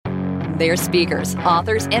They're speakers,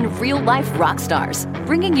 authors, and real-life rock stars,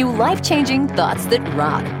 bringing you life-changing thoughts that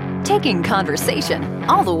rock. Taking conversation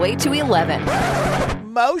all the way to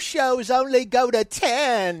 11. Most shows only go to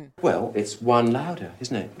 10. Well, it's one louder,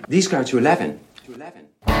 isn't it? These go to 11.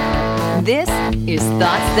 This is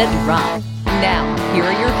Thoughts That Rock. Now, here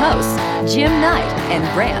are your hosts, Jim Knight and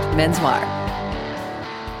Brant Menswar.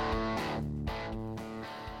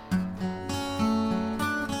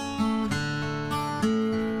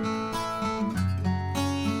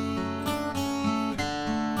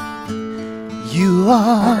 You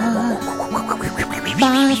are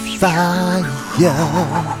my fire,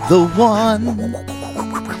 the one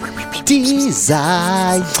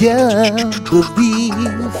desire,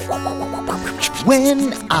 believe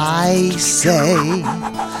when I say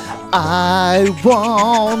I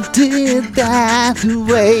want it that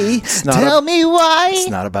way. Tell me why. It's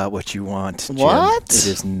not about what you want, Jim. What? It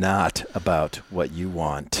is not about what you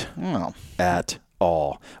want Oh. at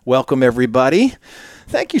all. Welcome, everybody.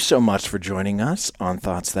 Thank you so much for joining us on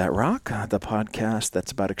Thoughts That Rock, the podcast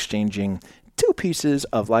that's about exchanging two pieces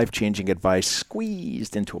of life-changing advice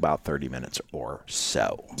squeezed into about 30 minutes or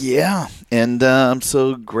so. Yeah, and I'm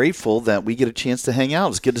so grateful that we get a chance to hang out.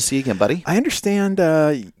 It's good to see you again, buddy. I understand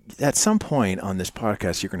at some point on this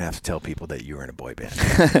podcast, you're going to have to tell people that you were in a boy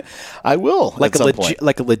band. I will, like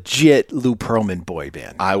a legit Lou Pearlman boy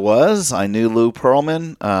band. I knew Lou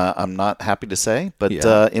Pearlman. I'm not happy to say, but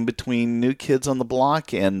in between New Kids on the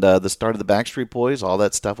Block and the start of the Backstreet Boys, all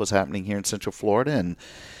that stuff was happening here in Central Florida, and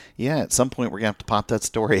yeah, at some point we're going to have to pop that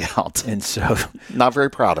story out. And so, not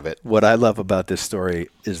very proud of it. What I love about this story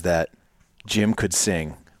is that Jim could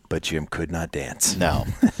sing, but Jim could not dance. No.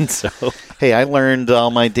 And so, hey, I learned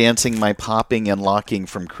all my dancing, my popping and locking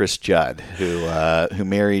from Chris Judd, who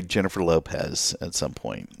married Jennifer Lopez at some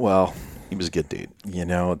point. Well, he was a good dude. You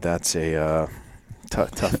know, that's a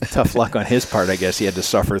tough luck on his part. I guess he had to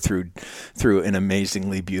suffer through an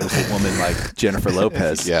amazingly beautiful woman like Jennifer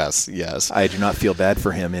Lopez. Yes. I do not feel bad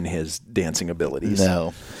for him in his dancing abilities.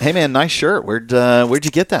 No. Hey man, nice shirt. Where'd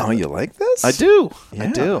you get that? Oh, you like this? I do. Yeah.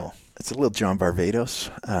 I do. It's a little John Barbados.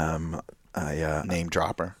 Name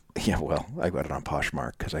dropper. Yeah, well, I got it on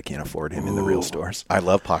Poshmark because I can't afford him in the real stores. I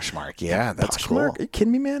love Poshmark. Yeah, that's Poshmark? cool. Are you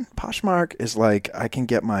kidding me, man? Poshmark is like I can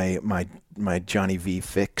get my Johnny V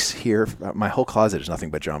fix here. My whole closet is nothing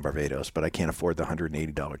but John Barbados, but I can't afford the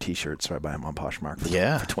 $180 T-shirt, so I buy them on Poshmark for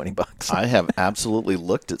 $20. I have absolutely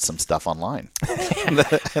looked at some stuff online.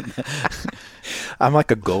 I'm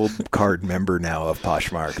like a gold card member now of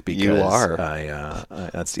Poshmark because you are.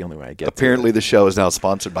 That's the only way I get. Apparently, the show is now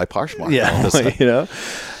sponsored by Poshmark. Yeah, you know.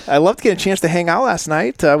 I loved getting a chance to hang out last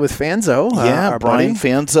night with Fanzo. Yeah, Brian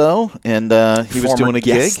Fanzo, and he was doing a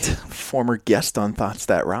gig. Former guest on Thoughts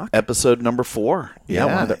That Rock, episode number 4. Yeah,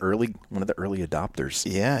 one of the early adopters.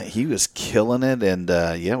 Yeah, he was killing it, and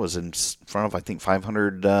was in front of I think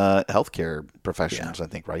 500 healthcare professionals. Yeah. I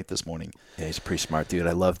think this morning. Yeah, he's a pretty smart dude.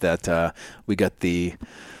 I love that we got the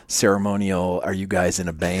ceremonial, are you guys in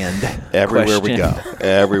a band? Everywhere we go. Sitting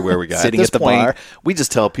at this at the point, bar. We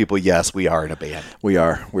just tell people, yes, we are in a band. We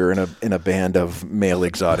are. We're in a band of male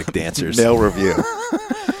exotic dancers. Male review.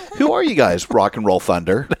 Who are you guys? Rock and Roll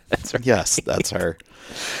Thunder. That's right. Yes, that's her.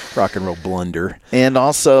 Rock and Roll Blunder. And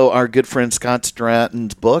also our good friend Scott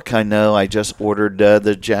Stratton's book. I know I just ordered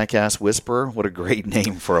The Jackass Whisperer. What a great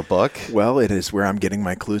name for a book. Well, it is where I'm getting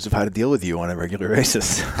my clues of how to deal with you on a regular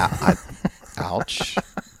basis. Ouch.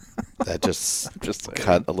 That just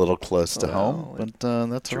cut a little close to home, but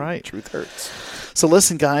that's all right. Truth hurts. So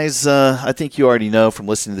listen, guys, I think you already know from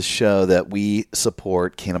listening to the show that we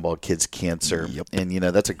support Cannonball Kids Cancer. Yep. And,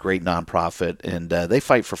 that's a great nonprofit, and they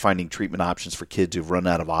fight for finding treatment options for kids who've run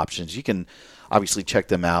out of options. You can obviously check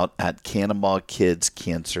them out at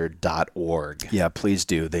cannonballkidscancer.org. Yeah, please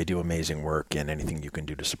do. They do amazing work, and anything you can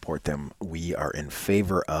do to support them, we are in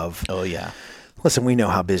favor of. Oh, yeah. Listen, we know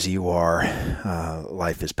how busy you are.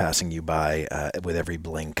 Life is passing you by with every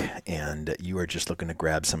blink, and you are just looking to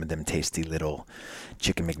grab some of them tasty little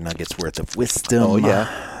chicken McNuggets worth of wisdom. Oh,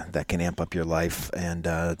 yeah. That can amp up your life. And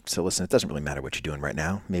so listen, it doesn't really matter what you're doing right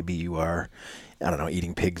now. Maybe you are, I don't know,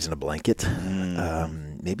 eating pigs in a blanket.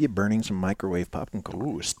 Maybe you're burning some microwave popcorn.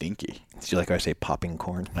 Ooh, stinky. Did you like how I say popping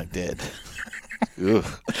corn? I did. I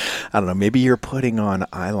don't know. Maybe you're putting on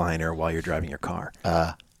eyeliner while you're driving your car.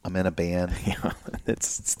 I'm in a band. Yeah,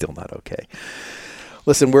 it's still not okay.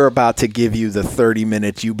 Listen, we're about to give you the 30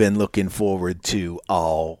 minutes you've been looking forward to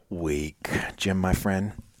all week. Jim, my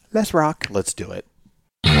friend, let's rock. Let's do it.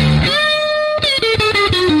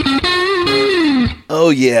 Oh,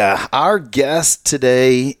 yeah. Our guest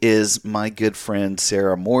today is my good friend,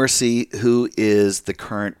 Serah Morrissey, who is the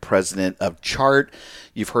current president of CHART.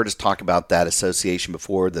 You've heard us talk about that association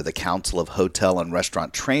before, the Council of Hotel and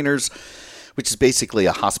Restaurant Trainers, which is basically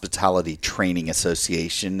a hospitality training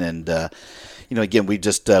association. And, again,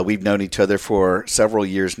 we've known each other for several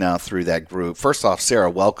years now through that group. First off,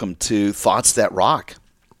 Serah, welcome to Thoughts That Rock.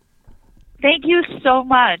 Thank you so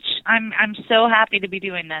much. I'm so happy to be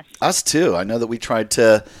doing this. Us too. I know that we tried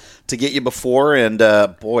to get you before, and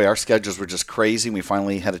boy, our schedules were just crazy. We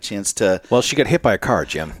finally had a chance to. Well, she got hit by a car,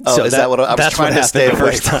 Jim. Oh, so is that what I was trying to stay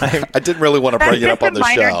away from? I didn't really want to bring it up on the show.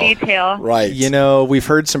 That's just a minor detail, right? We've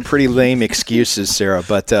heard some pretty lame excuses, Serah,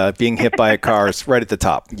 but being hit by a car is right at the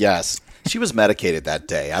top. Yes. She was medicated that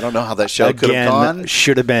day. I don't know how that show could have gone.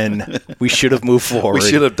 Should have been. We should have moved forward. We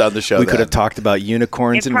should have done the show. We could have talked about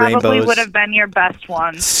unicorns and rainbows. It probably would have been your best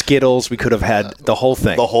one. Skittles. We could have had the whole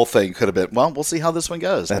thing. The whole thing could have been. Well, we'll see how this one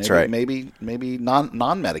goes. That's right. Maybe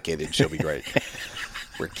non-medicated she'll be great.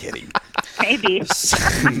 We're kidding. Maybe.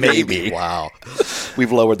 Maybe. Wow.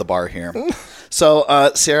 We've lowered the bar here. So,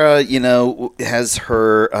 Serah, has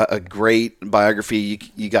a great biography.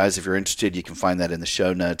 You guys, if you're interested, you can find that in the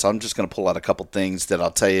show notes. I'm just going to pull out a couple things that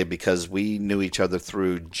I'll tell you because we knew each other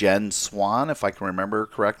through Jen Swan, if I can remember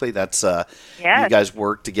correctly. That's yes. You guys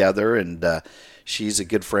work together, and she's a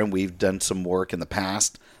good friend. We've done some work in the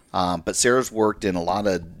past. But Serah's worked in a lot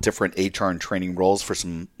of different HR and training roles for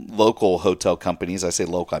some local hotel companies. I say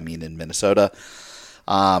local, I mean in Minnesota.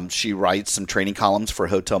 She writes some training columns for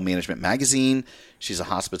Hotel Management Magazine. She's a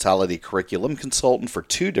hospitality curriculum consultant for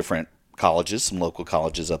 2 different colleges, some local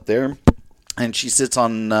colleges up there. And she sits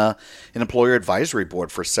on an employer advisory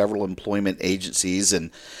board for several employment agencies.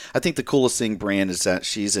 And I think the coolest thing, Brand, is that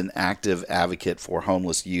she's an active advocate for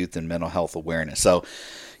homeless youth and mental health awareness. So,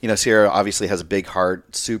 Serah obviously has a big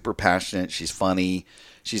heart, super passionate. She's funny.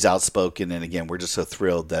 She's outspoken. And again, we're just so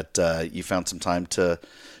thrilled that you found some time to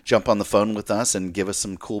jump on the phone with us and give us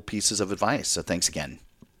some cool pieces of advice. So thanks again.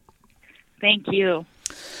 Thank you.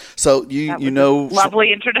 So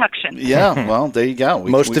lovely introduction. Yeah, well, there you go.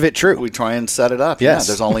 Most of it true. We try and set it up. Yes. Yeah,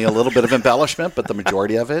 there's only a little bit of embellishment, but the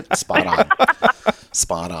majority of it, spot on.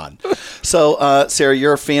 Spot on. So, Serah,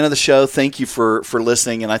 you're a fan of the show. Thank you for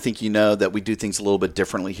listening. And I think you know that we do things a little bit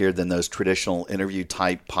differently here than those traditional interview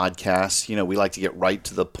type podcasts. We like to get right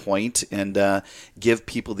to the point and give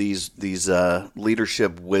people these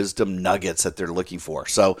leadership wisdom nuggets that they're looking for.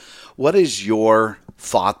 So what is your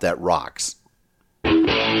thought that rocks?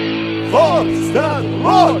 Thoughts that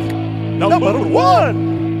rock! Number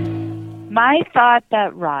 1! My thought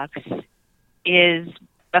that rocks is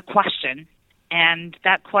a question. And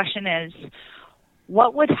that question is,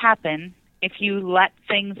 what would happen if you let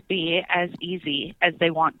things be as easy as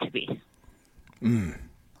they want to be?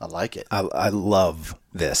 I like it. I love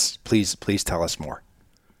this. Please tell us more.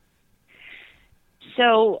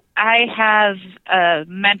 So I have a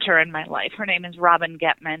mentor in my life. Her name is Robin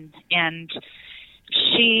Getman, and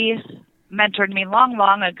she mentored me long,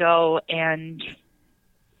 long ago, and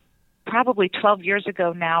probably 12 years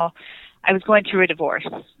ago now, I was going through a divorce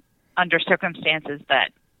under circumstances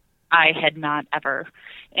that I had not ever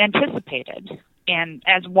anticipated, and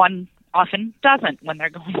as one often doesn't when they're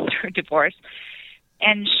going through a divorce.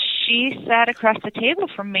 And she sat across the table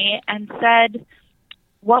from me and said,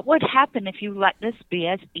 what would happen if you let this be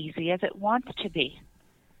as easy as it wants to be?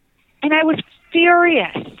 And I was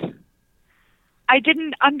furious. I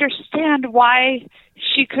didn't understand why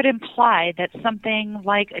she could imply that something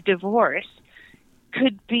like a divorce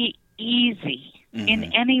could be easy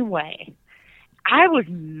in any way. I was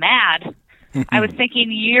mad. I was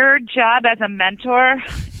thinking, your job as a mentor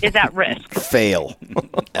is at risk. Fail.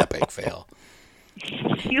 Epic fail.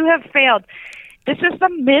 You have failed. This is the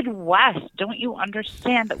Midwest. Don't you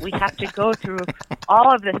understand that we have to go through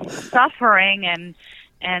all of this suffering and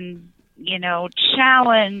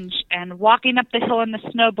challenge and walking up the hill in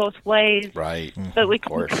the snow both ways, right? So we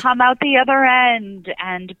can come out the other end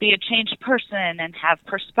and be a changed person and have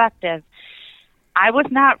perspective. I was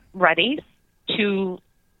not ready to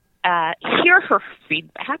hear her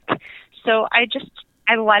feedback, so I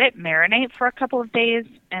let it marinate for a couple of days,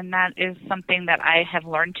 and that is something that I have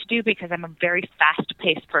learned to do because I'm a very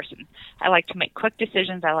fast-paced person. I like to make quick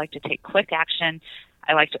decisions. I like to take quick action.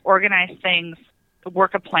 I like to organize things,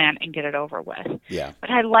 work a plan, and get it over with. Yeah. But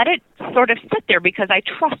I let it sort of sit there because I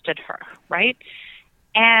trusted her, right?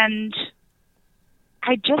 And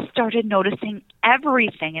I just started noticing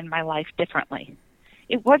everything in my life differently.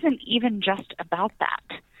 It wasn't even just about that.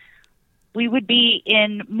 We would be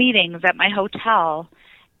in meetings at my hotel,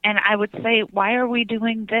 And I would say, why are we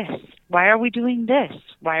doing this? Why are we doing this?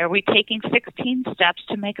 Why are we taking 16 steps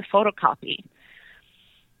to make a photocopy?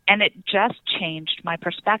 And it just changed my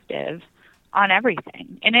perspective on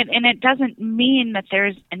everything. And it doesn't mean that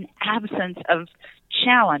there's an absence of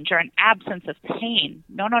challenge or an absence of pain.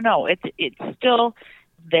 No. It's still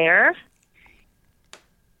there.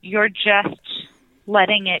 You're just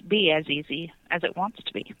letting it be as easy as it wants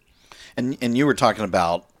to be. And you were talking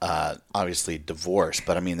about obviously divorce,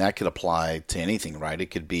 but I mean that could apply to anything, right? It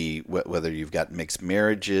could be whether you've got mixed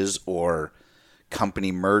marriages or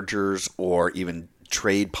company mergers or even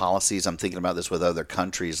trade policies. I'm thinking about this with other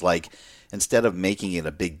countries. Like, instead of making it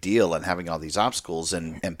a big deal and having all these obstacles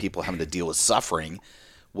and people having to deal with suffering,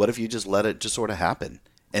 what if you just let it just sort of happen?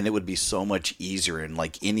 And it would be so much easier in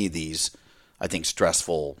like any of these, I think,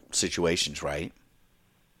 stressful situations, right?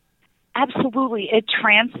 Absolutely. It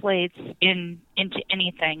translates into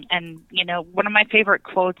anything. And, one of my favorite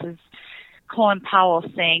quotes is Colin Powell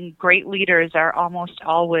saying, great leaders are almost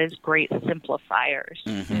always great simplifiers.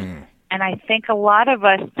 Mm-hmm. And I think a lot of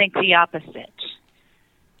us think the opposite,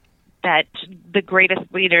 that the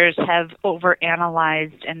greatest leaders have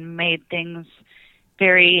overanalyzed and made things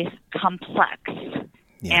very complex.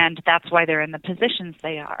 Yeah. And that's why they're in the positions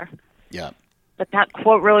they are. Yeah. But that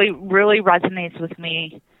quote really, really resonates with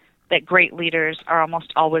me, that great leaders are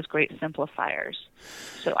almost always great simplifiers.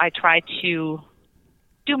 So I try to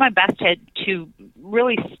do my best to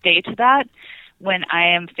really stay to that when I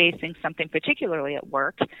am facing something, particularly at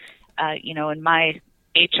work. In my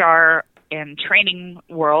HR and training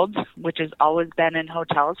world, which has always been in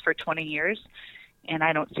hotels for 20 years, and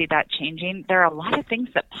I don't see that changing, there are a lot of things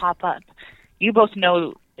that pop up. You both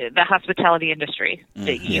know the hospitality industry,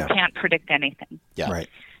 that you can't predict anything. Yeah, right.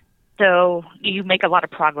 So you make a lot of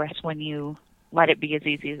progress when you let it be as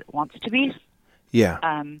easy as it wants to be. Yeah.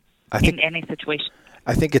 I think, in any situation.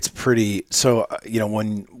 I think it's pretty. So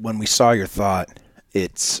when we saw your thought,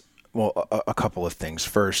 it's a couple of things.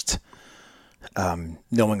 First,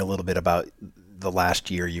 knowing a little bit about the last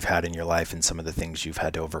year you've had in your life and some of the things you've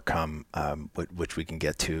had to overcome, which we can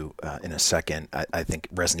get to in a second, I think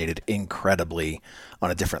resonated incredibly on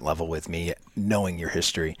a different level with me, knowing your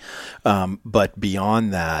history. But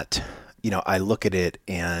beyond that, I look at it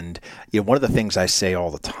and, one of the things I say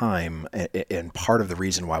all the time, and part of the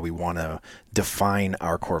reason why we want to define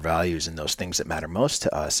our core values and those things that matter most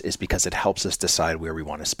to us is because it helps us decide where we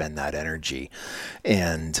want to spend that energy.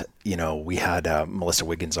 And, we had Melissa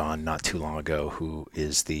Wiggins on not too long ago, who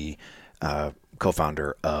is the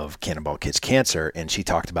co-founder of Cannonball Kids Cancer, and she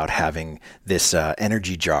talked about having this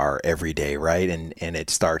energy jar every day, right? And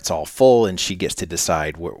it starts all full, and she gets to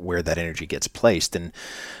decide where that energy gets placed. And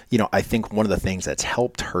I think one of the things that's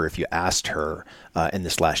helped her, if you asked her in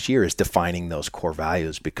this last year, is defining those core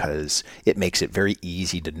values, because it makes it very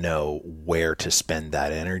easy to know where to spend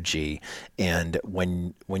that energy. And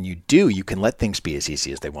when you do, you can let things be as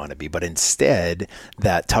easy as they want to be. But instead,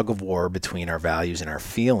 that tug of war between our values and our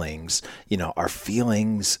feelings, our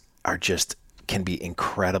feelings can be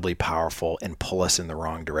incredibly powerful and pull us in the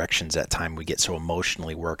wrong directions. At times we get so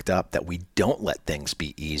emotionally worked up that we don't let things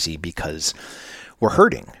be easy because we're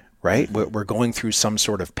hurting, right? We're going through some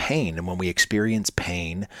sort of pain. And when we experience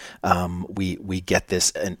pain, we get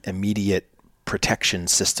this an immediate protection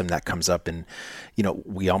system that comes up, and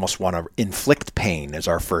we almost want to inflict pain as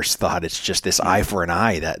our first thought. It's just this eye for an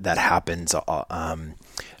eye that happens,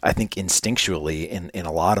 I think, instinctually in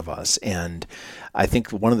a lot of us. And I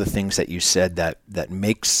think one of the things that you said that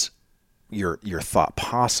makes your thought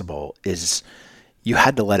possible is you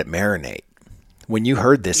had to let it marinate. When you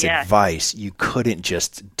heard this advice, you couldn't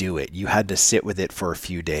just do it. You had to sit with it for a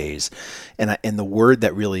few days. And the word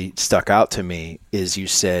that really stuck out to me is you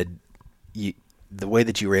said, the way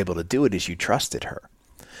that you were able to do it is you trusted her.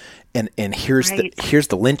 And here's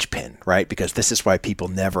the linchpin, right? Because this is why people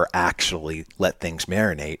never actually let things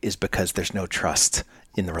marinate, is because there's no trust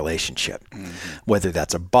in the relationship. Mm-hmm. Whether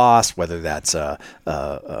that's a boss, whether that's a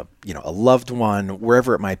loved one,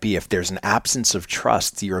 wherever it might be, if there's an absence of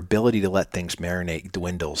trust, your ability to let things marinate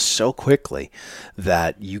dwindles so quickly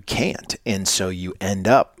that you can't. And so you end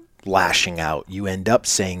up lashing out. You end up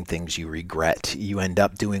saying things you regret. You end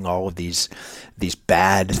up doing all of these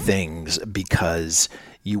bad things because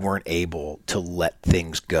you weren't able to let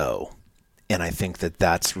things go. And I think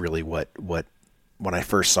that's really what when I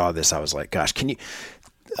first saw this, I was like, gosh, can you,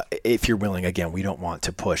 if you're willing, again, we don't want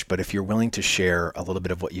to push, but if you're willing to share a little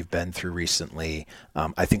bit of what you've been through recently,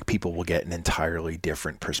 I think people will get an entirely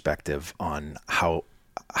different perspective on how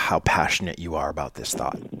passionate you are about this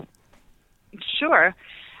thought. Sure.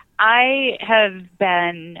 I have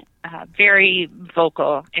been very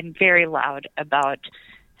vocal and very loud about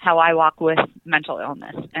how I walk with mental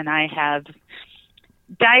illness. And I have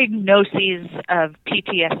diagnoses of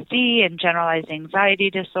PTSD and generalized anxiety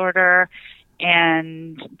disorder,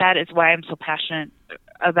 and that is why I'm so passionate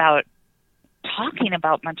about talking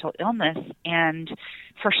about mental illness. And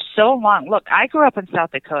for so long, look, I grew up in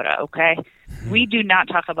South Dakota, okay? We do not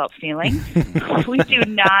talk about feelings. We do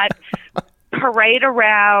not parade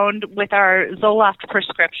around with our Zoloft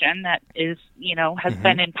prescription that is, has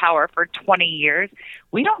been in power for 20 years.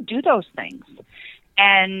 We don't do those things.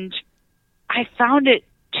 And I found it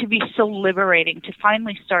to be so liberating to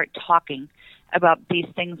finally start talking about these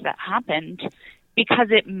things that happened, because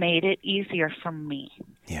it made it easier for me.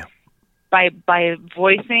 Yeah. By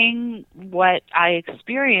voicing what I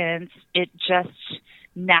experienced, it just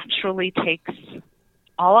naturally takes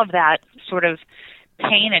all of that sort of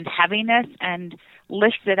pain and heaviness and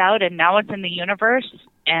lifts it out, and now it's in the universe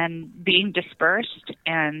and being dispersed,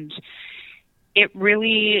 and it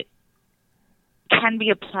really can be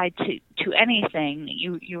applied to anything.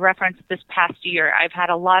 You referenced this past year. I've had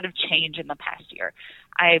a lot of change in the past year.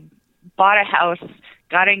 I bought a house,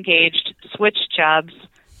 got engaged, switched jobs,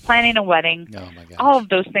 planning a wedding, all of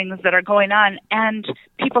those things that are going on. And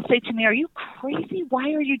people say to me, "Are you crazy?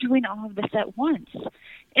 Why are you doing all of this at once?"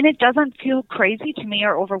 And it doesn't feel crazy to me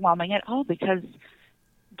or overwhelming at all, because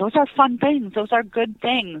those are fun things. Those are good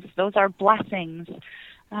things. Those are blessings.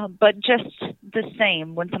 But just the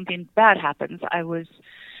same, when something bad happens, I was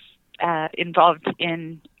involved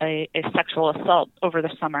in a sexual assault over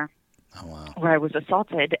the summer. Oh, wow. Where I was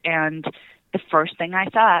assaulted. And the first thing I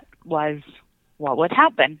thought was, what would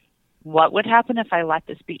happen? What would happen if I let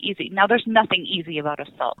this be easy? Now, there's nothing easy about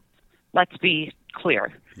assault. Let's be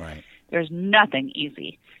clear. Right. There's nothing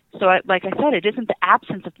easy. So, like I said, it isn't the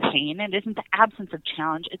absence of pain. It isn't the absence of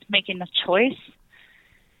challenge. It's making the choice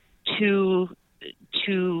to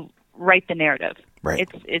write the narrative. Right.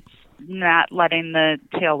 It's not letting the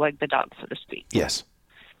tail wag the dog, so to speak. Yes.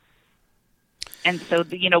 And so,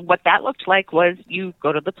 what that looked like was you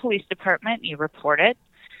go to the police department, you report it.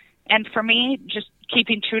 And for me, just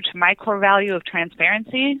keeping true to my core value of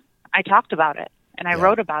transparency, I talked about it and I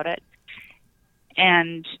wrote about it.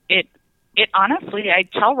 And it honestly, I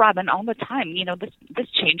tell Robin all the time, this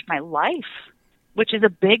changed my life, which is a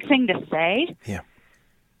big thing to say. Yeah.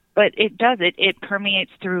 But it does. It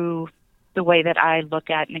permeates through the way that I look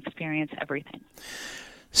at and experience everything.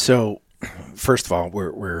 So, first of all,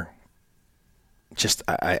 we're just,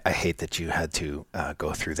 I hate that you had to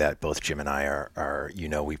go through that. Both Jim and I are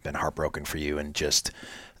we've been heartbroken for you, and just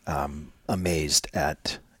amazed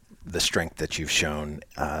at the strength that you've shown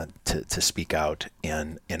to speak out,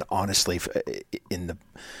 and honestly, in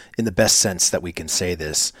the best sense that we can say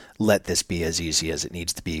this, let this be as easy as it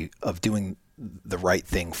needs to be, of doing the right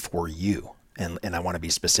thing for you. And I want to be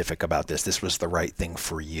specific about this. This was the right thing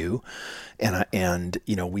for you. And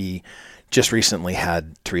we just recently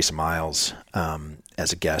had Teresa Miles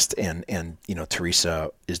as a guest, and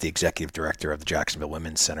Teresa is the executive director of the Jacksonville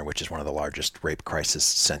Women's Center, which is one of the largest rape crisis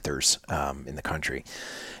centers in the country.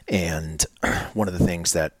 And one of the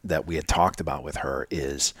things that we had talked about with her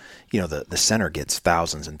is, the center gets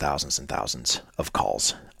thousands and thousands and thousands of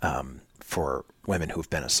calls for women who've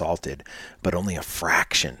been assaulted, but only a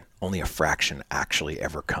fraction actually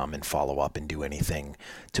ever come and follow up and do anything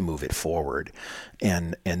to move it forward.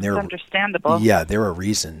 And there, understandable. Yeah, there are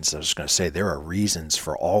reasons. I was going to say there are reasons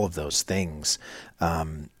for all of those things,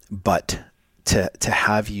 but to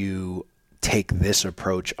have you take this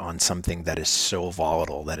approach on something that is so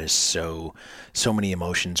volatile, that is so many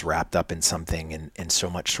emotions wrapped up in something, and so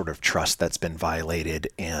much sort of trust that's been violated,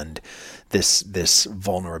 and this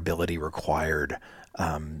vulnerability required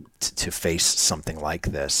to face something like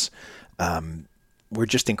this. We're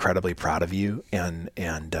just incredibly proud of you, and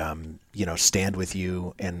stand with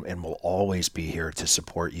you, and we'll always be here to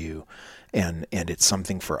support you. And it's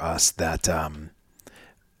something for us that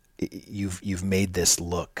you've made this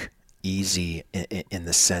look easy in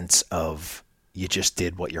the sense of you just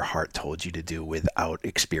did what your heart told you to do without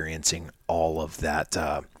experiencing all of that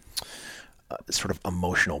sort of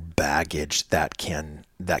emotional baggage that can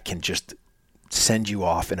just send you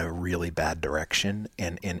off in a really bad direction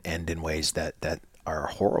and end in ways that are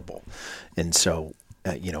horrible. And so,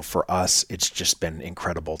 for us, it's just been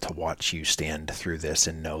incredible to watch you stand through this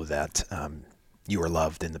and know that you are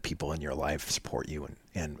loved, and the people in your life support you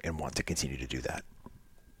and want to continue to do that.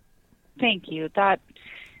 Thank you. That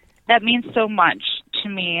means so much to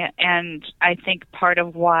me, and I think part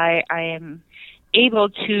of why I am able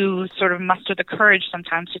to sort of muster the courage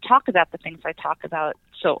sometimes to talk about the things I talk about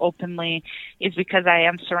so openly is because I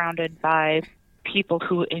am surrounded by people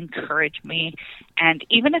who encourage me. And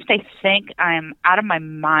even if they think I'm out of my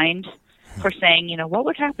mind for saying, what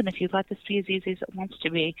would happen if you let this be as easy as it wants to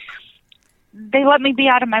be, they let me be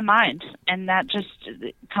out of my mind. And that just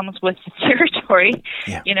comes with the territory.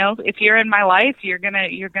 Yeah. If you're in my life, you're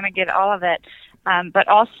gonna get all of it. But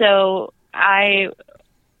also, I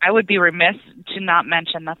would be remiss to not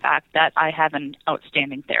mention the fact that I have an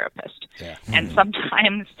outstanding therapist. Yeah. And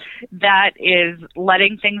sometimes that is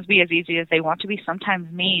letting things be as easy as they want to be.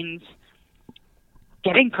 Sometimes means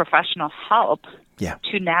getting professional help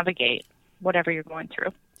to navigate whatever you're going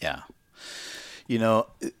through. Yeah.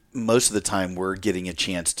 Most of the time we're getting a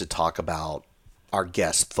chance to talk about our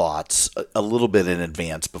guest thoughts a little bit in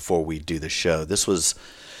advance before we do the show. This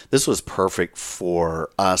was perfect for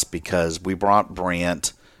us because we brought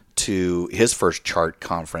Brant to his first chart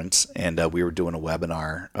conference, and we were doing a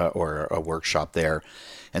webinar or a workshop there.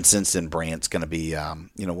 And since then, Brant's going to be,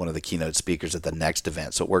 one of the keynote speakers at the next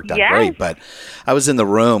event. So it worked out great. But I was in the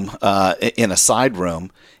room, in a side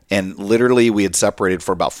room, and literally we had separated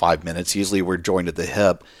for about 5 minutes. Usually we're joined at the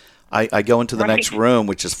hip. I go into the next room,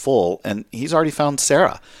 which is full, and he's already found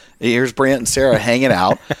Serah. Here's Brant and Serah hanging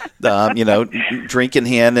out, drinking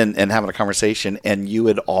hand and having a conversation, and you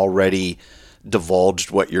had already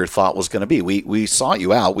divulged what your thought was going to be. We sought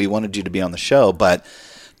you out. We wanted you to be on the show, but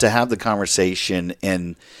to have the conversation,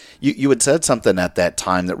 and you had said something at that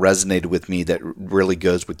time that resonated with me that really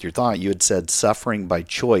goes with your thought. You had said suffering by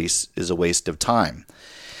choice is a waste of time.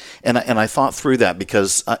 And I thought through that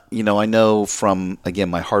because, I know from,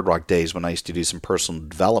 again, my hard rock days when I used to do some personal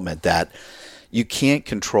development that you can't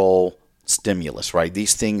control stimulus, right?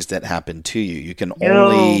 These things that happen to you. You can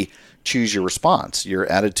only choose your response, your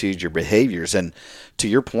attitudes, your behaviors. And to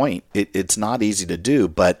your point, it's not easy to do,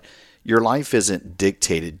 but your life isn't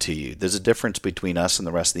dictated to you. There's a difference between us and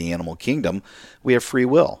the rest of the animal kingdom. We have free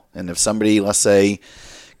will. And if somebody, let's say,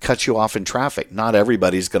 cuts you off in traffic, not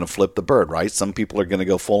everybody's going to flip the bird, right? Some people are going to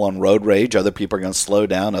go full on road rage. Other people are going to slow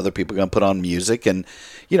down. Other people are going to put on music. And,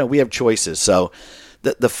 we have choices. So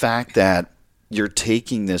the fact that you're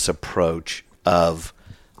taking this approach of,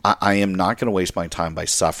 I am not going to waste my time by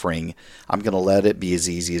suffering. I'm going to let it be as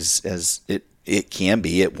easy as it can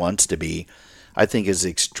be, it wants to be, I think is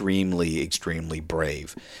extremely, extremely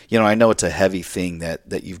brave. I know it's a heavy thing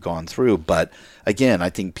that you've gone through, but again, I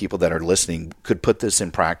think people that are listening could put this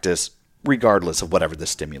in practice regardless of whatever the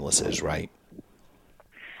stimulus is, right?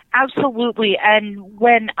 Absolutely. And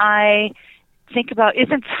when I think about,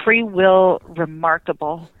 isn't free will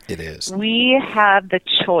remarkable? It is. We have the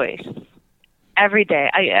choice every day.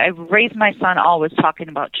 I raised my son always talking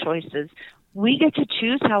about choices. We get to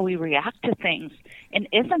choose how we react to things. And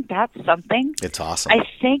isn't that something? It's awesome. I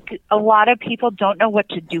think a lot of people don't know what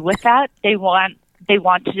to do with that. They want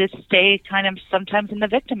to just stay kind of sometimes in the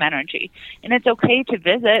victim energy. And it's okay to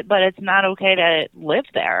visit, but it's not okay to live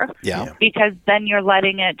there. Yeah. Because then you're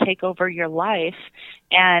letting it take over your life.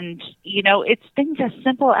 And, it's things as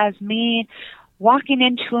simple as me walking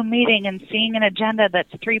into a meeting and seeing an agenda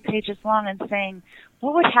that's 3 pages long and saying,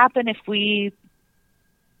 what would happen if we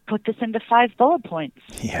put this into 5 bullet points?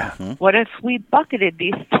 Yeah. What if we bucketed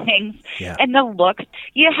these things? Yeah. And the looks,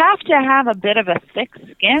 you have to have a bit of a thick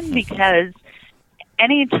skin because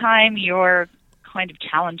anytime you're kind of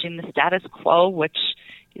challenging the status quo, which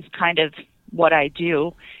is kind of what I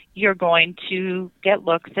do, you're going to get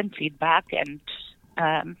looks and feedback and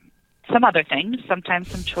some other things, sometimes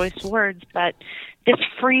some choice words. But this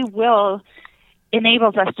free will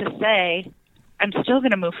enables us to say, I'm still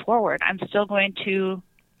going to move forward. I'm still going to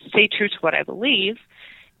stay true to what I believe,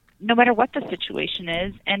 no matter what the situation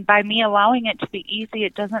is. And by me allowing it to be easy,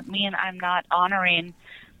 it doesn't mean I'm not honoring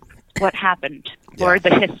what happened or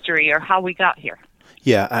the history or how we got here.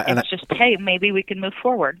 Yeah. It's just, hey, maybe we can move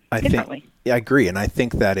forward differently. I agree. And I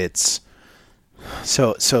think that it's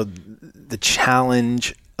so the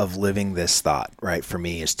challenge of living this thought, right, for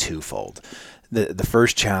me is twofold. The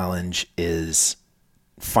first challenge is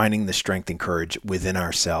finding the strength and courage within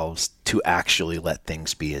ourselves to actually let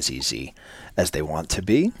things be as easy as they want to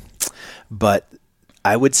be. But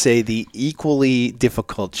I would say the equally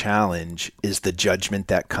difficult challenge is the judgment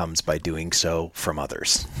that comes by doing so from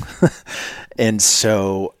others. And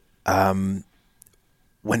so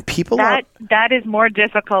when people that is more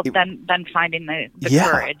difficult than finding the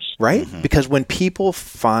courage. Right? Mm-hmm. Because when people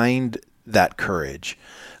find that courage,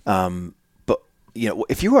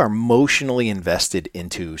 if you are emotionally invested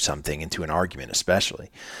into something, into an argument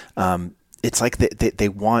especially, it's like they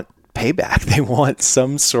want payback. They want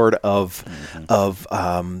some sort of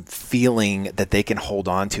feeling that they can hold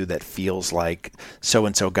on to that feels like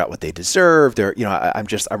so-and-so got what they deserved. Or,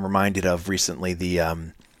 I'm reminded of recently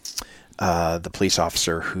the the police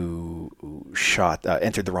officer who shot,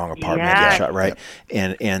 entered the wrong apartment, Yes. shot, right?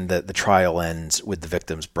 And the trial ends with the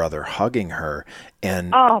victim's brother hugging her,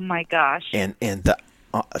 and Oh my gosh. and the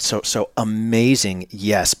so amazing,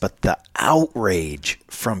 yes, but the outrage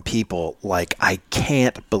from people like, I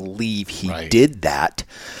can't believe he did that,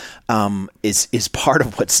 is part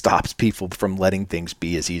of what stops people from letting things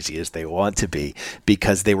be as easy as they want to be,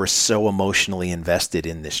 because they were so emotionally invested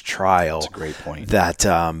in this trial. That's a great point. That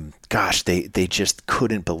gosh, they just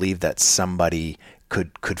couldn't believe that somebody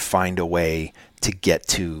could find a way to get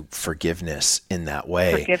to forgiveness in that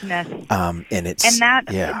way. Forgiveness. And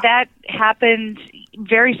that happened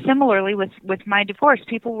very similarly with my divorce.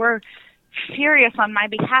 People were furious on my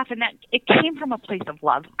behalf, and that it came from a place of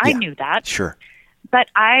love. I knew that. Sure. But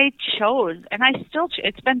I chose, and I still,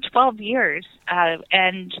 it's been 12 years,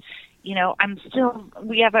 and, you know,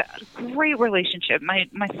 we have a great relationship. My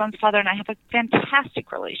son's father and I have a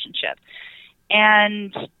fantastic relationship,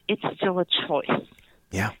 and it's still a choice.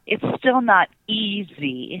 Yeah. It's still not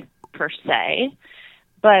easy, per se,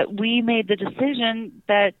 but we made the decision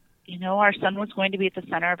that, you know, our son was going to be at the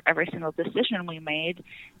center of every single decision we made,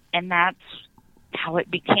 and that's how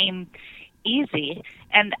it became easy.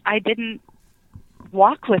 And I didn't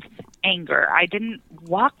walk with anger. I didn't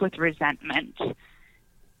walk with resentment,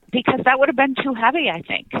 because that would have been too heavy, I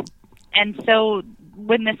think. And so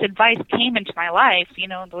when this advice came into my life, you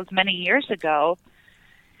know, those many years ago,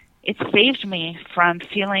 it saved me from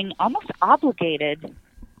feeling almost obligated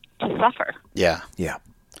to suffer. Yeah. Yeah.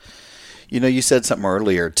 You know, you said something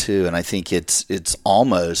earlier too, and I think it's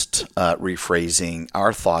almost rephrasing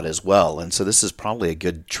our thought as well. And so this is probably a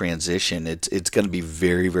good transition. It's going to be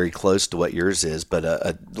very, very close to what yours is, but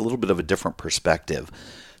a little bit of a different perspective.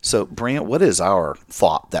 So, Brant, what is our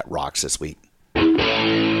thought that rocks this week?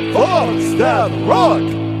 Thoughts That Rock,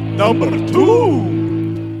 number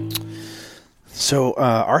 2. So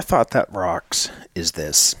our thought that rocks is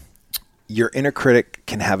this: your inner critic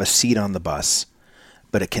can have a seat on the bus,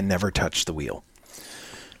 but it can never touch the wheel.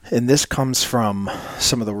 And this comes from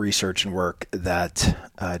some of the research and work that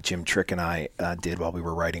Jim Trick and I did while we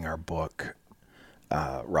were writing our book,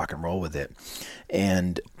 Rock and Roll With It.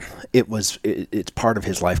 And it's part of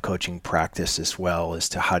his life coaching practice as well, as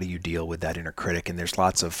to how do you deal with that inner critic. And there's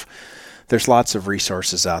lots of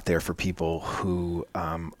resources out there for people who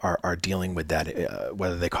are dealing with that,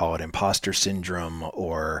 whether they call it imposter syndrome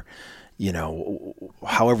or, you know,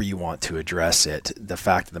 however you want to address it. The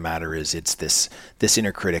fact of the matter is, it's this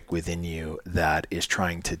inner critic within you that is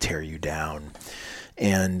trying to tear you down.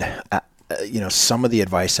 And you know, some of the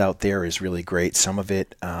advice out there is really great. Some of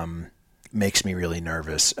it makes me really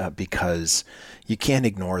nervous because you can't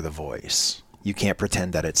ignore the voice. You can't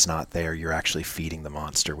pretend that it's not there. You're actually feeding the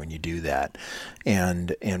monster when you do that.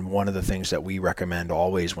 And one of the things that we recommend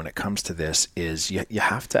always when it comes to this is you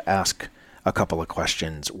have to ask a couple of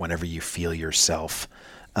questions whenever you feel yourself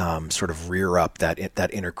sort of rear up that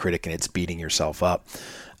inner critic and it's beating yourself up.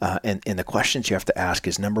 And the questions you have to ask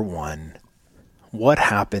is, number one, what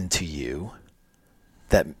happened to you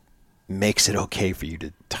that makes it okay for you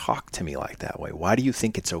to talk to me like that way? Why do you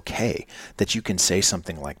think it's okay that you can say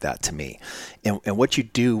something like that to me? And what you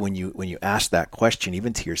do when you ask that question,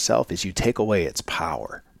 even to yourself, is you take away its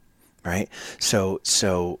power, right? So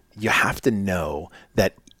you have to know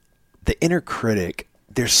that the inner critic,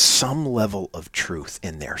 there's some level of truth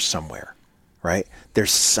in there somewhere, right?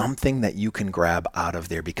 There's something that you can grab out of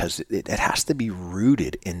there because it has to be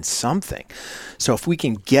rooted in something. So if we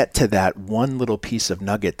can get to that one little piece of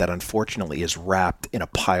nugget that unfortunately is wrapped in a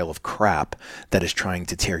pile of crap that is trying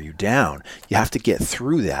to tear you down, you have to get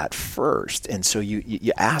through that first. And so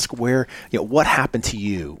you ask where, you know, what happened to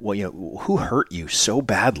you? Well, you know, who hurt you so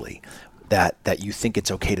badly that you think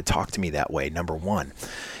it's okay to talk to me that way, number one.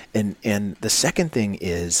 And the second thing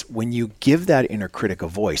is, when you give that inner critic a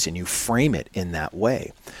voice and you frame it in that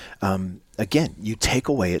way, again, you take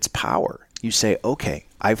away its power. You say, okay,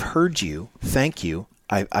 I've heard you. Thank you.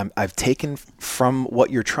 I've taken from what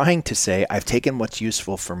you're trying to say. I've taken what's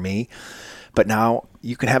useful for me. But now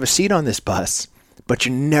you can have a seat on this bus, but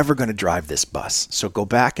you're never going to drive this bus. So go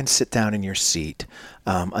back and sit down in your seat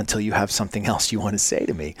until you have something else you want to say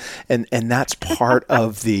to me. And that's part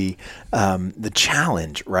of the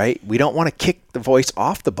challenge, right? We don't want to kick the voice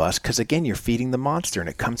off the bus because, again, you're feeding the monster and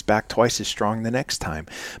it comes back twice as strong the next time.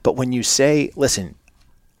 But when you say, listen,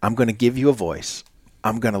 I'm going to give you a voice,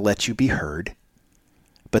 I'm going to let you be heard,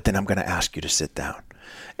 but then I'm going to ask you to sit down.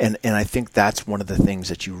 And I think that's one of the things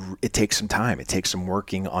that it takes some time. It takes some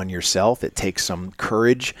working on yourself. It takes some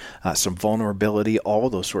courage, some vulnerability, all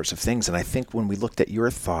of those sorts of things. And I think when we looked at your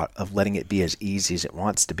thought of letting it be as easy as it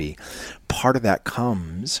wants to be, part of that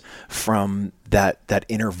comes from that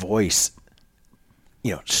inner voice,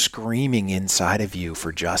 screaming inside of you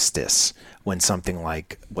for justice when something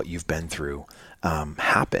like what you've been through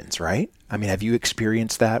happens, right? I mean, have you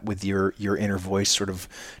experienced that with your inner voice sort of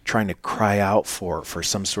trying to cry out for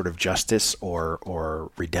some sort of justice or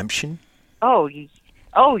redemption? Oh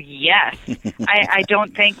yes. I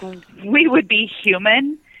don't think we would be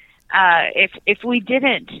human if we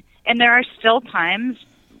didn't. And there are still times.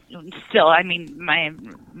 I mean,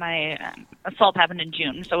 my assault happened in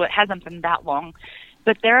June, so it hasn't been that long.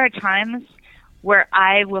 But there are times where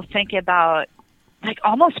I will think about, like,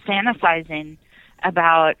 almost fantasizing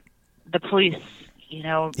about the police,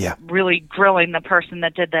 really grilling the person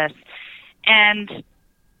that did this. And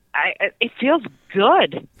it feels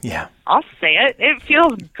good. Yeah. I'll say it. It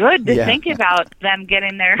feels good to think about them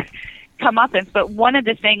getting their comeuppance. But one of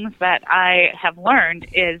the things that I have learned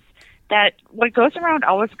is that what goes around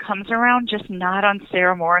always comes around, just not on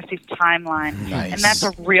Serah Morrissey's timeline. Nice. And that's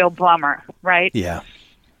a real bummer, right? Yeah.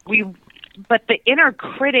 But the inner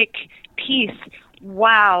critic piece,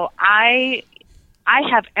 wow, I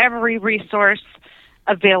have every resource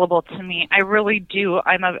available to me. I really do.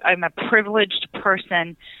 I'm a privileged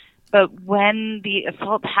person. But when the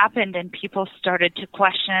assault happened and people started to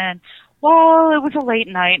question, well, it was a late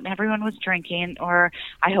night and everyone was drinking, or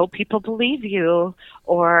I hope people believe you,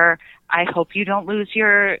 or I hope you don't lose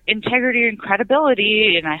your integrity and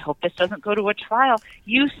credibility, and I hope this doesn't go to a trial,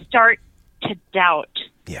 you start to doubt.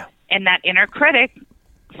 Yeah. And that inner critic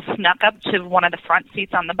snuck up to one of the front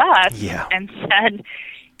seats on the bus and said,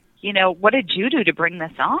 what did you do to bring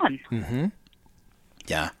this on? Mm-hmm.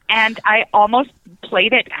 Yeah. And I almost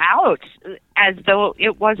played it out as though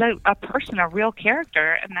it was a person, a real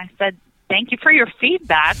character. And I said, thank you for your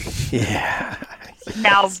feedback. Yeah.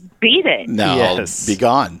 Now beat it. Now be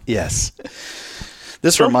gone. Yes.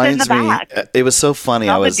 This Go reminds sit in the me, back. it was so funny.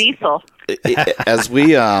 Smell the diesel. As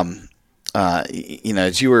we,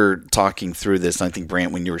 as you were talking through this, and I think,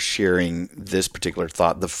 Brant, when you were sharing this particular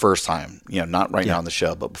thought the first time, not right now on the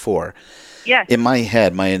show, but before, Yes. in my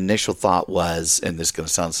head, my initial thought was, and this is going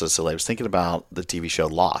to sound so silly, I was thinking about the TV show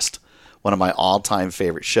Lost, one of my all-time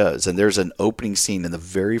favorite shows. And there's an opening scene in the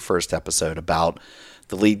very first episode about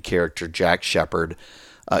the lead character, Jack Shepherd,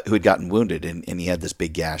 who had gotten wounded, and he had this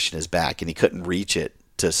big gash in his back, and he couldn't reach it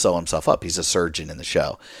to sew himself up. He's a surgeon in the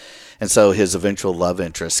show. And so his eventual love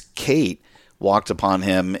interest, Kate, walked upon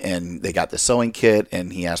him, and they got the sewing kit,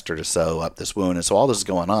 and he asked her to sew up this wound. And so all this is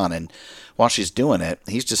going on, and while she's doing it,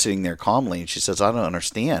 he's just sitting there calmly, and she says, I don't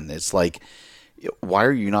understand. It's like, why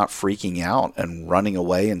are you not freaking out and running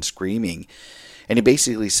away and screaming? And he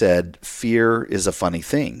basically said, fear is a funny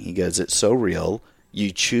thing. He goes, it's so real.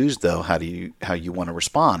 You choose, though, how you want to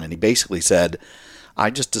respond. And he basically said, I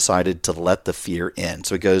just decided to let the fear in.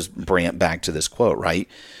 So he goes, Brant, back to this quote, right?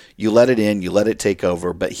 You let it in, you let it take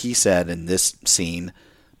over. But he said in this scene,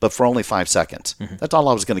 but for only 5 seconds. Mm-hmm. That's all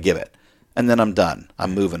I was going to give it. And then I'm done.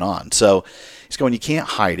 I'm moving on. So he's going, you can't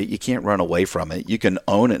hide it. You can't run away from it. You can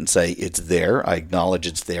own it and say, it's there. I acknowledge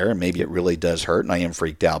it's there. And maybe it really does hurt and I am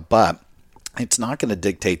freaked out. But it's not going to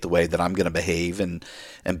dictate the way that I'm going to behave and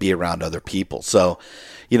be around other people. So,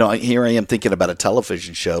 here I am thinking about a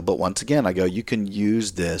television show. But once again, I go, you can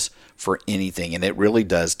use this for anything. And it really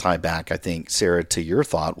does tie back, I think, Serah, to your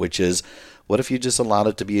thought, which is, what if you just allowed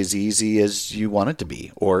it to be as easy as you want it to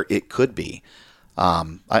be, or it could be?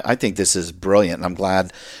 I think this is brilliant, and I'm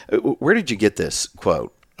glad. Where did you get this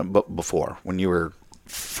quote before when you were?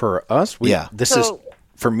 For us, this is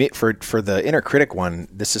for me for the inner critic one.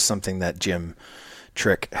 This is something that Jim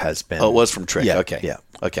Trick has been. Oh, it was from Trick. Yeah, okay, yeah.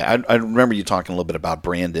 Okay, I remember you talking a little bit about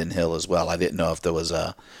Brandon Hill as well. I didn't know if there was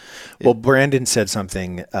a. Well, Brandon said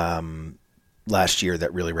something last year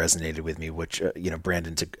that really resonated with me. Which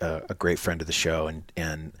Brandon's a great friend of the show,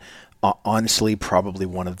 and honestly, probably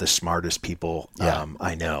one of the smartest people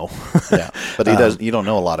I know. Yeah, but he does. You don't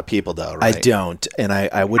know a lot of people, though, right? I don't, and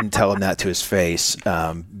I wouldn't tell him that to his face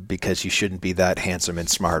because you shouldn't be that handsome and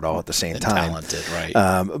smart all at the same time. Talented, right?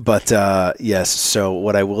 But yes. So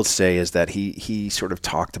what I will say is that he sort of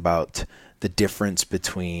talked about the difference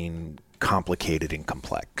between complicated and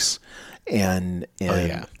complex, and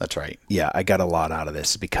yeah, that's right. Yeah, I got a lot out of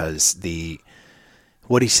this because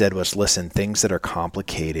what he said was, listen, things that are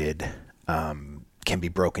complicated can be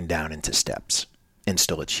broken down into steps and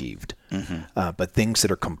still achieved. Mm-hmm. But things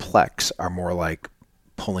that are complex are more like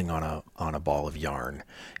pulling on a ball of yarn,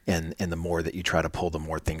 and the more that you try to pull, the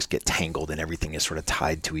more things get tangled, and everything is sort of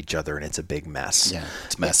tied to each other, and it's a big mess. Yeah,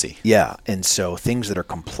 it's messy. Yeah, and so things that are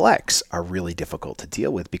complex are really difficult to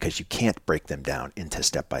deal with because you can't break them down into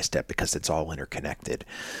step by step because it's all interconnected,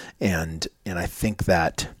 and I think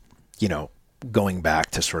that, you know, going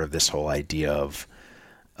back to sort of this whole idea of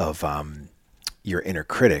your inner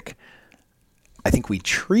critic, I think we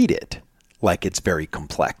treat it like it's very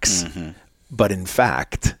complex, but in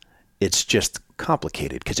fact, it's just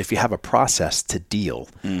complicated. Because if you have a process to deal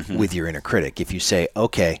with your inner critic, if you say,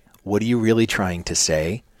 okay, what are you really trying to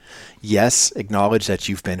say? Yes, acknowledge that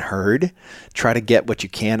you've been heard. Try to get what you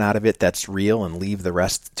can out of it that's real and leave the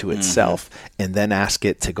rest to itself, and then ask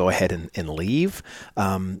it to go ahead and leave.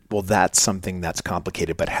 Well, that's something that's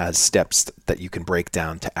complicated, but has steps that you can break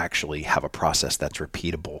down to actually have a process that's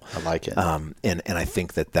repeatable. I like it. And I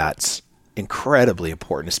think that that's incredibly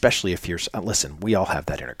important, especially if you're, listen, we all have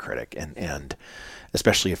that inner critic, and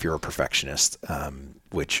especially if you're a perfectionist,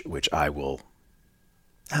 which I will.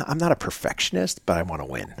 I'm not a perfectionist, but I want to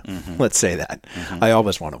win. Let's say that. I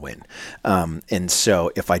always want to win. And so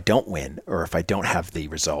if I don't win, or if I don't have the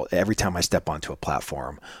result, every time I step onto a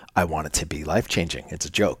platform, I want it to be life-changing. It's a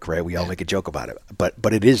joke, right? We all make a joke about it.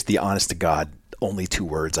 But it is the honest to God only 2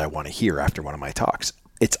 words I want to hear after one of my talks.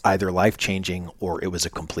 It's either life-changing or it was a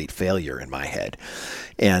complete failure in my head.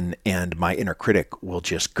 And my inner critic will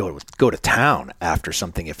just go to town after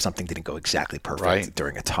something if something didn't go exactly perfect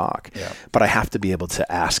during a talk. Yeah. But I have to be able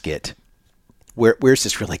to ask it, where's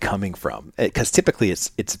this really coming from? Because typically it's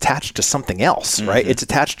attached to something else, right? It's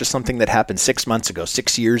attached to something that happened 6 months ago,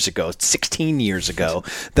 6 years ago, 16 years ago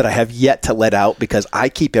that I have yet to let out because I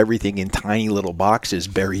keep everything in tiny little boxes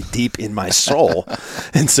buried deep in my soul.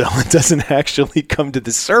 And so it doesn't actually come to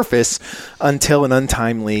the surface until an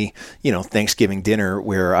untimely, Thanksgiving dinner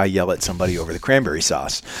where I yell at somebody over the cranberry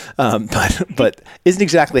sauce. But isn't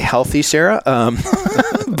exactly healthy, Serah.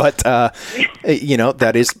 But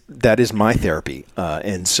that is my therapy.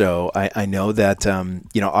 And so I know that,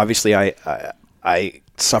 obviously I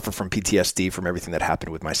suffer from PTSD from everything that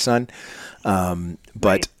happened with my son.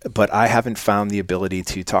 But I haven't found the ability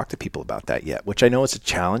to talk to people about that yet, which I know is a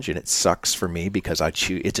challenge, and it sucks for me because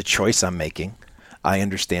it's a choice I'm making. I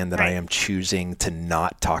understand that I am choosing to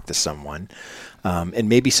not talk to someone. And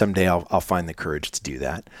maybe someday I'll find the courage to do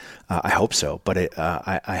that. I hope so. But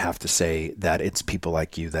I have to say that it's people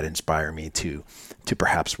like you that inspire me to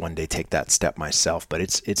perhaps one day take that step myself. But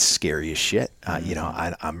it's scary as shit.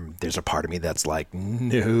 There's a part of me that's like,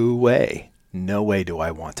 no way do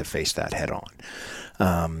I want to face that head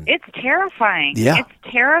on. It's terrifying. Yeah.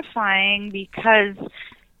 It's terrifying because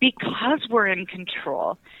we're in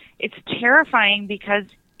control. It's terrifying because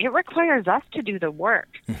it requires us to do the work.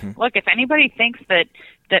 Look, if anybody thinks that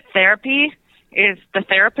therapy is the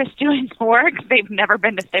therapist doing the work, they've never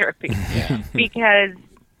been to therapy. Because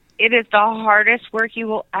it is the hardest work you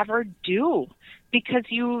will ever do, because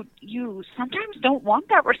you sometimes don't want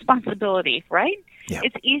that responsibility, right? Yeah.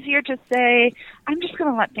 It's easier to say, I'm just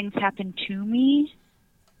going to let things happen to me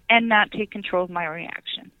and not take control of my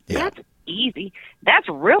reaction. Yeah. That's easy. That's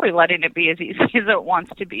really letting it be as easy as it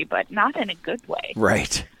wants to be, but not in a good way.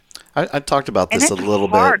 Right. I talked about this a little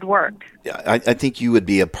bit. Hard work. I think you would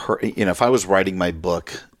be if I was writing my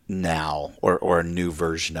book now or a new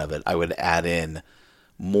version of it, I would add in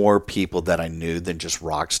more people that I knew than just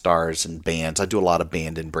rock stars and bands. I do a lot of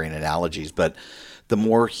band and brain analogies, but the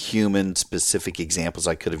more human specific examples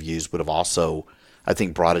I could have used would have also, I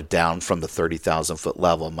think, brought it down from the 30,000 foot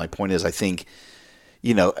level. My point is, I think,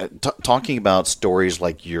 talking about stories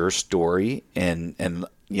like your story and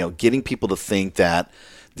getting people to think that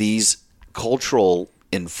these cultural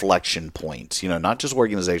inflection points, not just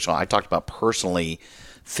organizational, I talked about personally,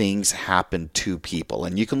 things happen to people.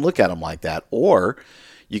 And you can look at them like that, or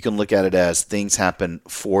you can look at it as things happen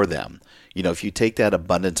for them. If you take that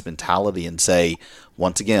abundance mentality and say,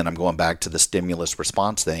 once again, I'm going back to the stimulus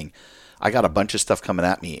response thing, I got a bunch of stuff coming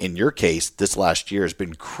at me. In your case, this last year has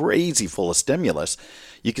been crazy full of stimulus.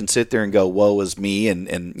 You can sit there and go, woe is me, and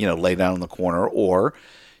lay down in the corner, or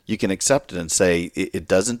you can accept it and say, it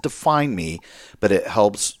doesn't define me, but it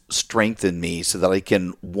helps strengthen me so that I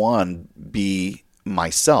can, one, be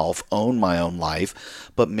myself, own my own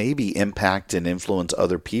life, but maybe impact and influence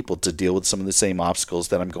other people to deal with some of the same obstacles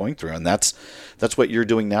that I'm going through. And that's what you're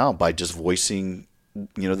doing now by just voicing,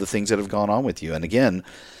 the things that have gone on with you. And again,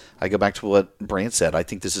 I go back to what Brant said. I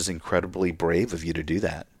think this is incredibly brave of you to do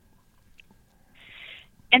that.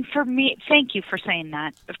 And for me, thank you for saying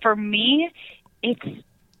that. For me,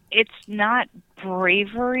 it's not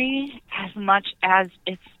bravery as much as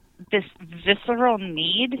it's this visceral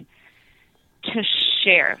need to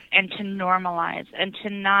share and to normalize and to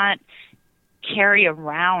not carry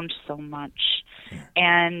around so much.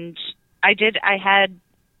 And I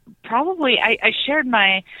shared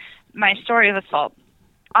my story of assault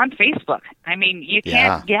on Facebook. I mean, you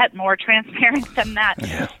can't get more transparent than that.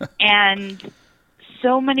 Yeah. And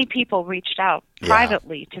so many people reached out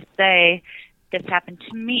privately to say, this happened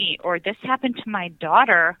to me, or this happened to my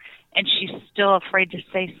daughter, and she's still afraid to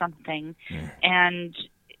say something. And,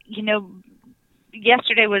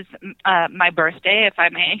 yesterday was my birthday, if I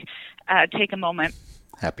may take a moment.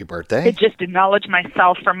 Happy birthday. To just acknowledge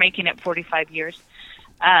myself for making it 45 years.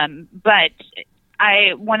 But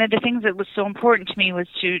one of the things that was so important to me was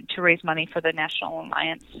to raise money for the National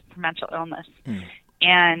Alliance for Mental Illness.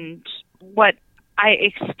 And what I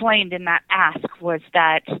explained in that ask was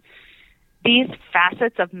that these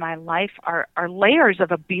facets of my life are layers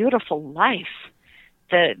of a beautiful life.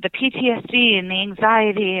 The PTSD and the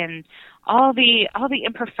anxiety and all the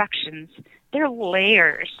imperfections, they're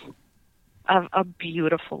layers of a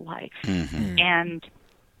beautiful life. And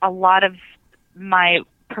a lot of my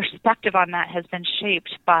perspective on that has been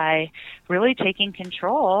shaped by really taking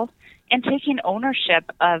control and taking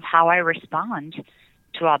ownership of how I respond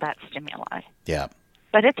to all that stimuli. Yeah.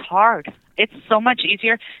 But it's hard. It's so much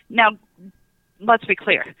easier. Now, let's be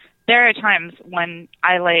clear. There are times when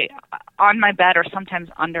I lay on my bed or sometimes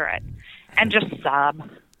under it and just sob.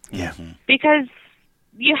 Yeah. Because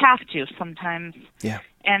you have to sometimes. Yeah.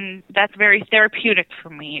 And that's very therapeutic for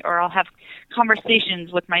me. Or I'll have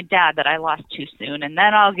conversations with my dad that I lost too soon, and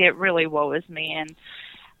then I'll get really woe is me.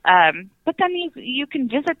 And but then you can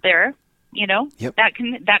visit there. Yep. That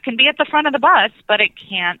can be at the front of the bus, but it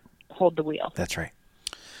can't hold the wheel. That's right.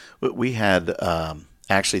 We had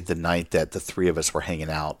actually the night that the three of us were hanging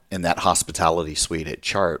out in that hospitality suite at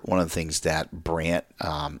Chart. One of the things that Brant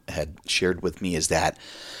had shared with me is that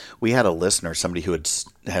we had a listener, somebody who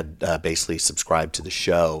had basically subscribed to the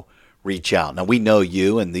show, reach out. Now, we know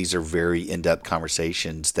you, and these are very in-depth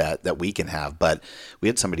conversations that we can have, but we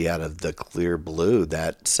had somebody out of the clear blue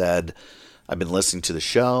that said, I've been listening to the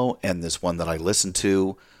show, and this one that I listened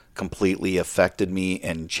to completely affected me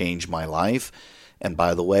and changed my life. And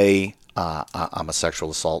by the way, I'm a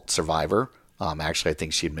sexual assault survivor. Actually, I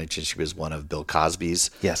think she had mentioned she was one of Bill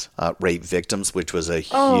Cosby's rape victims, which was a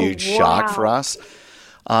huge shock for us.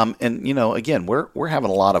 And again, we're having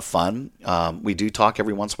a lot of fun. We do talk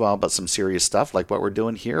every once in a while about some serious stuff like what we're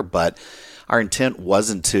doing here, but our intent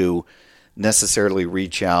wasn't to necessarily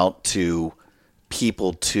reach out to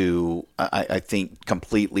people to, I think,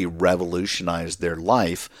 completely revolutionize their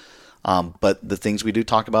life. But the things we do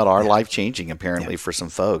talk about are life-changing, apparently, for some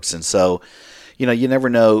folks. And so, you never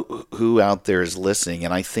know who out there is listening.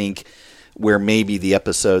 And I think where maybe the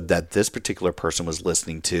episode that this particular person was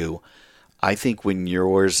listening to, I think when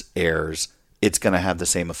yours airs, it's going to have the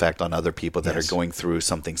same effect on other people that are going through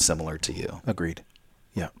something similar to you. Agreed.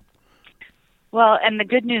 Yeah. Well, and the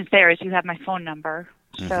good news there is you have my phone number,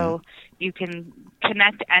 so you can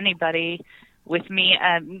connect anybody with me.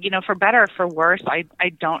 For better or for worse, I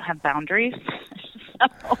don't have boundaries. So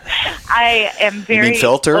I am very you mean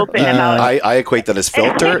filter? Open about I equate that as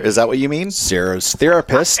filter. Is that what you mean? Sarah's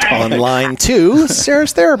therapist on line 2.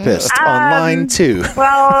 Sarah's therapist on line 2.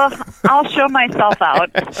 Well, I'll show myself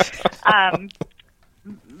out.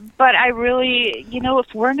 But I really,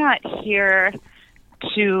 if we're not here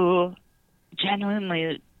to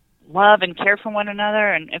genuinely love and care for one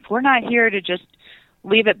another, and if we're not here to just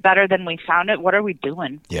leave it better than we found it, what are we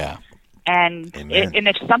doing? Yeah. And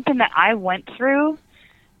it's something that I went through.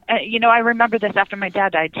 I remember this after my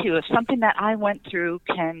dad died too. If something that I went through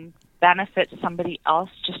can benefit somebody else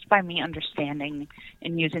just by me understanding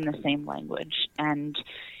and using the same language and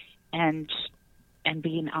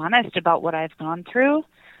being honest about what I've gone through,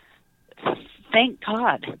 thank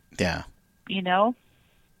God. Yeah.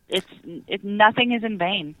 Nothing is in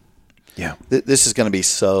vain. Yeah. This is going to be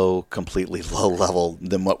so completely low level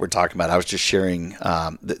than what we're talking about. I was just sharing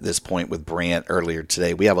this point with Brant earlier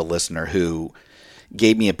today. We have a listener who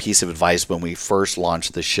gave me a piece of advice when we first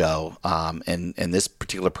launched the show. And this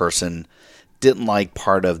particular person didn't like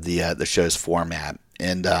part of the show's format.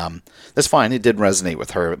 And that's fine. It did resonate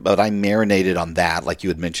with her. But I marinated on that, like you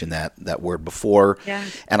had mentioned that word before. Yeah.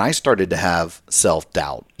 And I started to have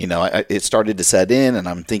self-doubt. It started to set in, and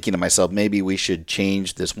I'm thinking to myself, maybe we should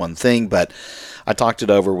change this one thing. But I talked it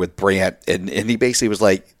over with Brant, and he basically was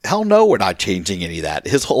like, hell no, we're not changing any of that.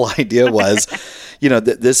 His whole idea was,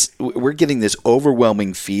 we're getting this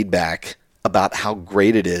overwhelming feedback about how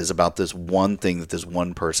great it is about this one thing that this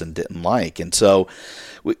one person didn't like. And so,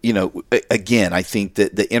 again, I think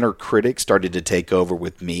that the inner critic started to take over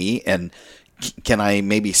with me, and can I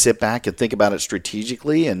maybe sit back and think about it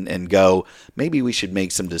strategically and go, maybe we should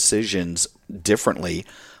make some decisions differently?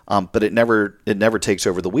 But it never takes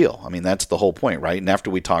over the wheel. I mean, that's the whole point, right? And after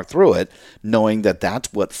we talk through it, knowing that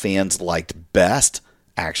that's what fans liked best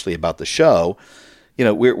actually about the show,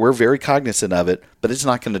 we're very cognizant of it, but it's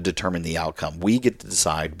not going to determine the outcome. We get to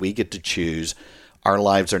decide. We get to choose. Our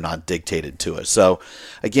lives are not dictated to us. So,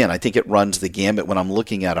 again, I think it runs the gamut. When I'm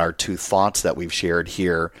looking at our two thoughts that we've shared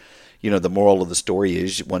here, the moral of the story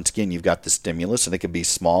is, once again, you've got the stimulus, and it can be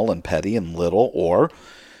small and petty and little, or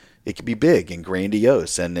it can be big and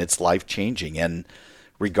grandiose, and it's life-changing. And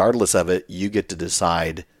regardless of it, you get to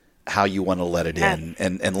decide how you want to let it in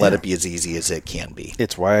and let it be as easy as it can be.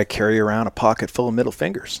 It's why I carry around a pocket full of middle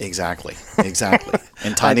fingers. Exactly.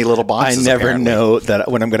 And tiny little boxes. I never know that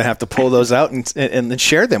when I'm going to have to pull those out and then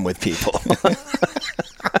share them with people.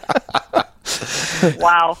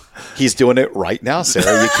 Wow. He's doing it right now,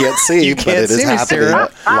 Sarah. You can't see, but it is happening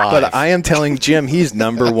live. But I am telling Jim he's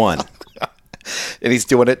number one. And he's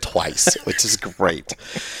doing it twice, which is great.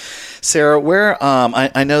 Sarah, where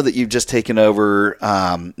I know that you've just taken over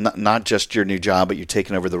not just your new job, but you've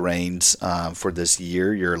taken over the reins for this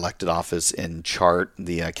year, your elected office in CHART,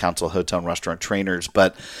 the Council of Hotel and Restaurant Trainers.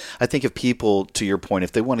 But I think if people, to your point,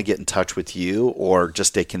 if they want to get in touch with you or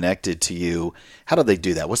just stay connected to you, how do they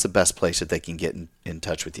do that? What's the best place that they can get in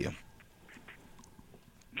touch with you?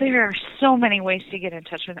 There are so many ways to get in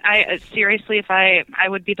touch with me. Seriously, if I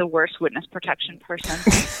would be the worst witness protection person.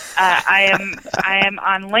 I am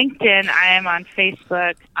on LinkedIn. I am on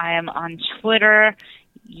Facebook. I am on Twitter.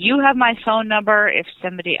 You have my phone number. If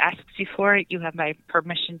somebody asks you for it, you have my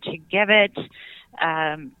permission to give it.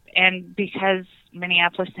 And because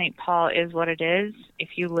Minneapolis-St. Paul is what it is,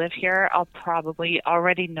 if you live here, I'll probably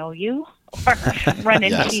already know you or run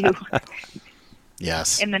into you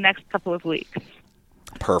in the next couple of weeks.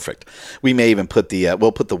 Perfect. We may even put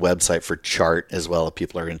we'll put the website for CHART as well if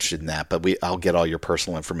people are interested in that. But I'll get all your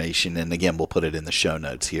personal information, and again, we'll put it in the show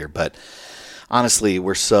notes here. But honestly,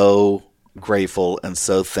 we're so grateful and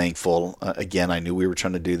so thankful. Again, I knew we were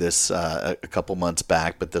trying to do this a couple months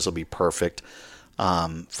back, but this will be perfect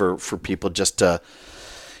for people just to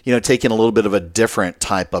taking a little bit of a different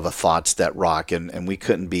type of a Thoughts That Rock, and we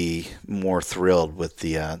couldn't be more thrilled with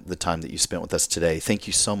the time that you spent with us today. Thank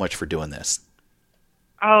you so much for doing this.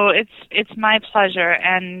 Oh, it's my pleasure,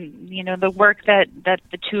 and the work that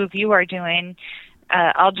the two of you are doing.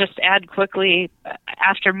 I'll just add quickly,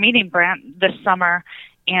 after meeting Brant this summer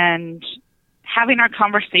and having our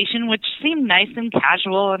conversation, which seemed nice and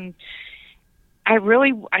casual, and I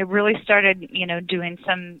really started doing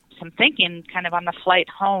some thinking kind of on the flight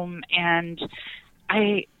home, and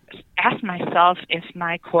I asked myself if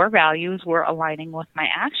my core values were aligning with my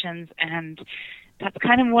actions, and that's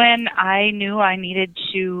kind of when I knew I needed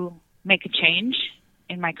to make a change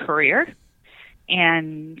in my career.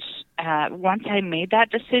 And once I made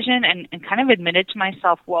that decision and kind of admitted to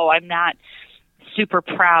myself, whoa, I'm not super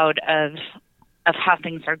proud of how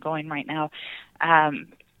things are going right now,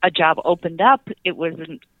 a job opened up. It was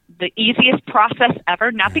the easiest process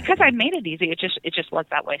ever, not because I made it easy. It just was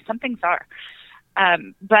that way. Some things are.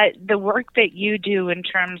 But the work that you do in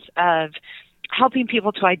terms of helping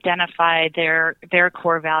people to identify their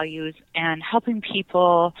core values and helping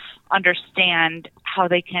people understand how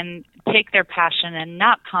they can take their passion and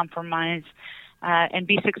not compromise and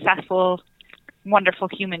be successful, wonderful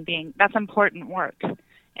human beings. That's important work.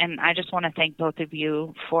 And I just want to thank both of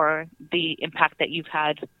you for the impact that you've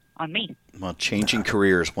had on me. Well, changing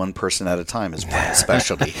careers one person at a time is my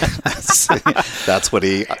specialty. That's what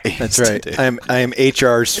he That's right. To do. I am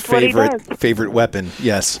HR's favorite weapon.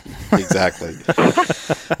 Yes, exactly.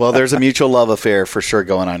 Well, there's a mutual love affair for sure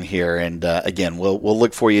going on here, and again, we'll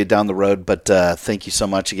look for you down the road. But thank you so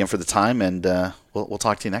much again for the time, and we'll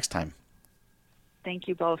talk to you next time. Thank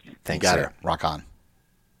you both. Thanks, Sarah. Rock on.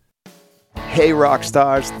 Hey, rock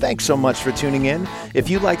stars, thanks so much for tuning in. If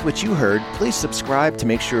you liked what you heard, please subscribe to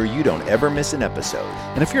make sure you don't ever miss an episode.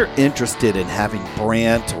 And if you're interested in having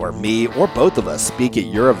Brant or me or both of us speak at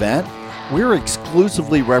your event, we're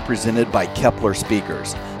exclusively represented by Kepler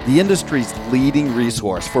Speakers, the industry's leading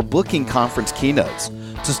resource for booking conference keynotes.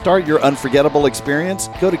 To start your unforgettable experience,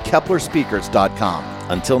 go to KeplerSpeakers.com.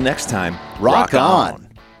 Until next time, rock on.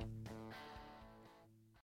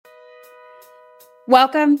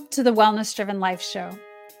 Welcome to the Wellness Driven Life Show,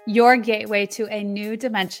 your gateway to a new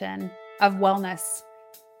dimension of wellness.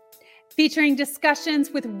 Featuring discussions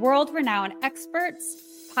with world-renowned experts,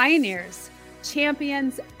 pioneers,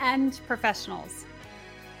 champions, and professionals.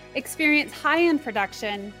 Experience high-end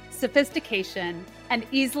production, sophistication, and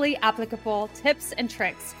easily applicable tips and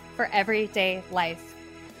tricks for everyday life.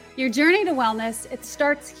 Your journey to wellness, it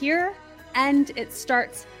starts here and it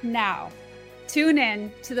starts now. Tune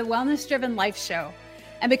in to the Wellness Driven Life Show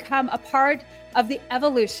and become a part of the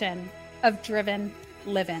evolution of driven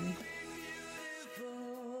living.